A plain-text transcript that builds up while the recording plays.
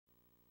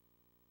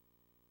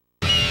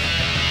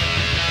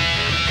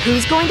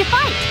Who's going to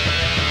fight?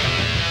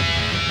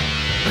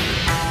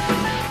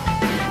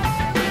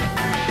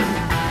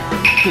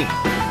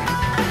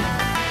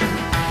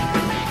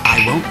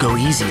 I won't go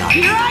easy on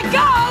you. Here I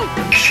go!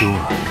 Sure,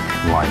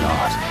 why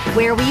not?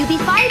 Where will you be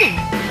fighting?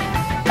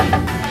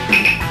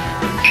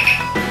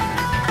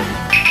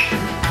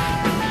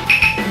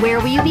 Where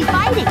will you be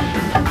fighting?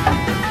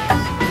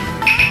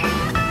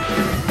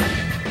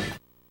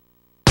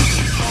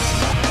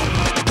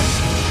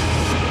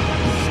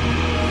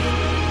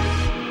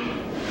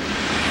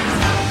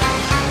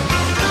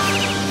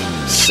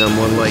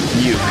 Someone like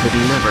you could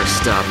never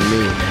stop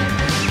me.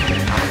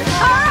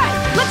 Alright,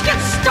 let's get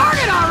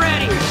started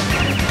already!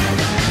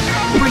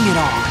 Bring it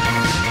on.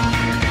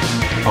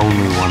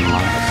 Only one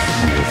life,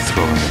 and you're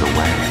throwing it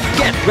away.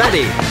 Get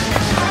ready!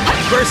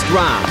 First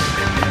round.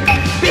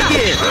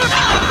 Begin!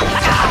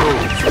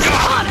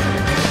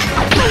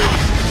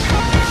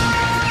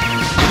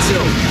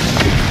 Chill.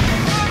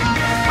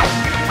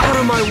 Out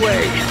of my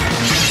way!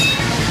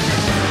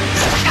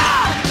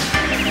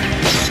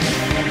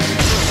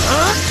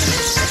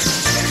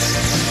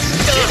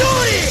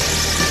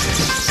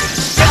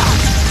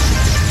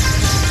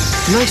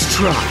 Nice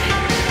try.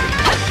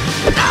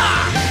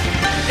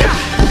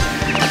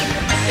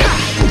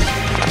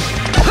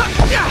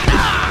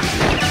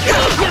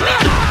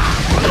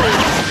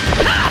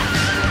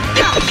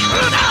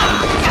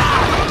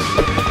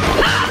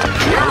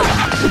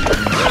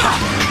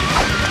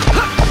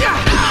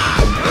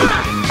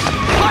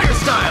 Fire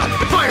style!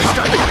 Fire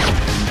style!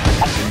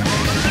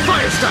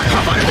 Fire style!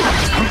 Fire!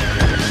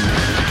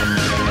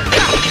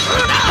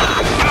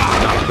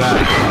 Not bad.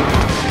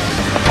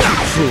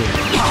 Fool.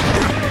 Not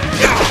bad.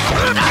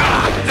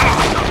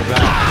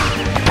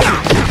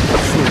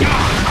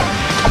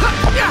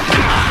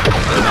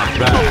 Not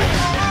bad.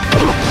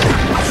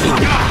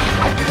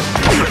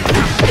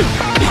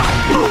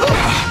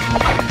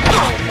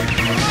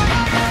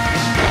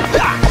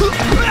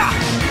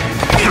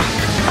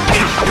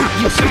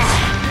 Useless.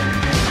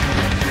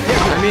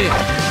 I'm in.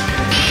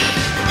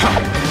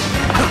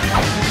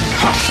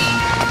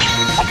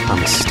 A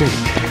mistake.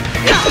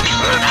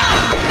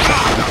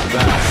 Not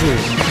bad. Fool.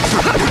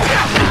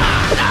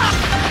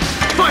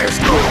 Fire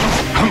scroll!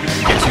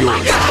 It's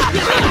yours.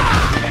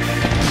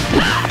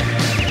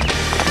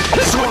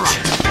 Switch!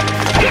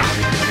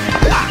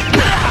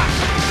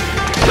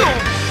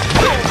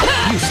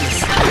 Useless.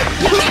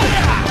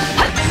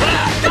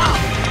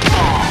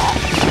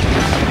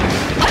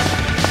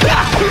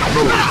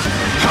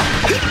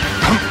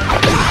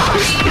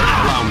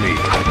 Allow me.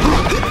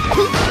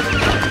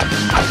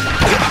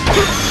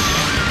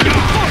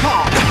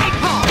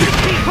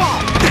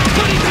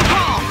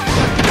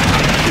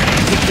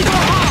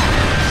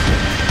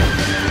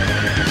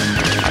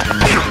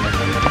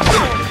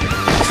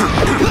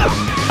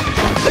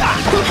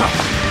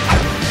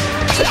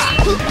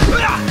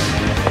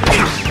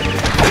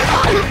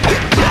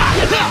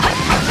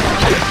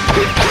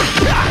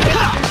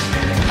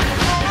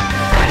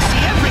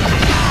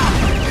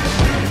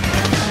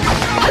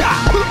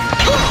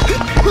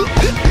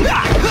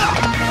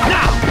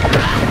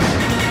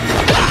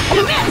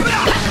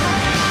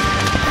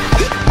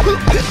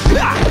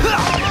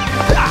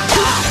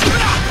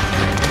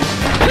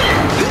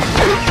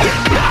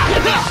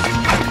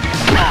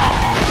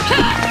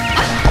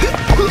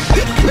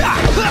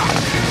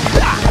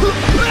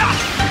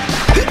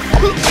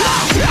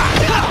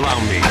 Allow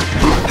me.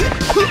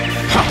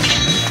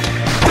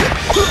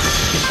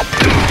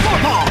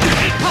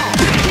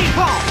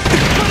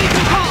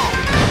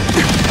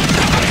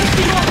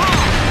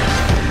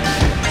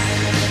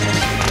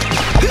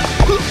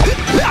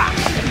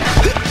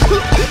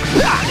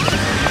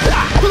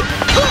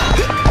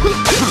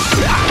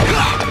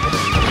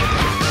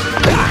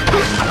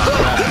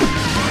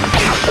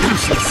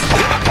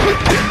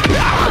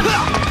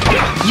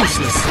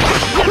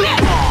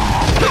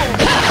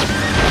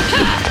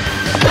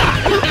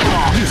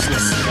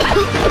 Useless. Useless.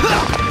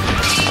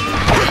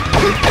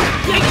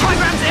 Getting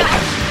programs in!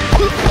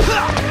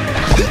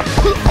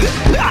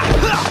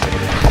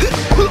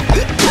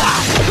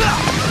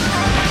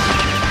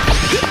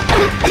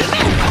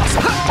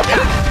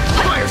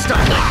 Fire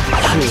style!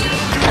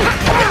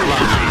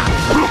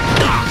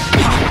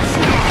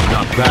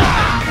 Not bad.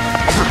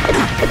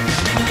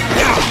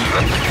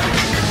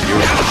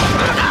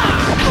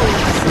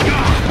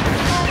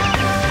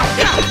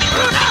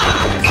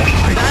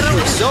 Battle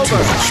is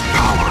over!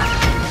 Power.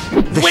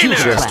 The Winner!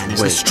 Hughes plan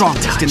is the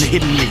strongest in the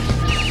Hidden League.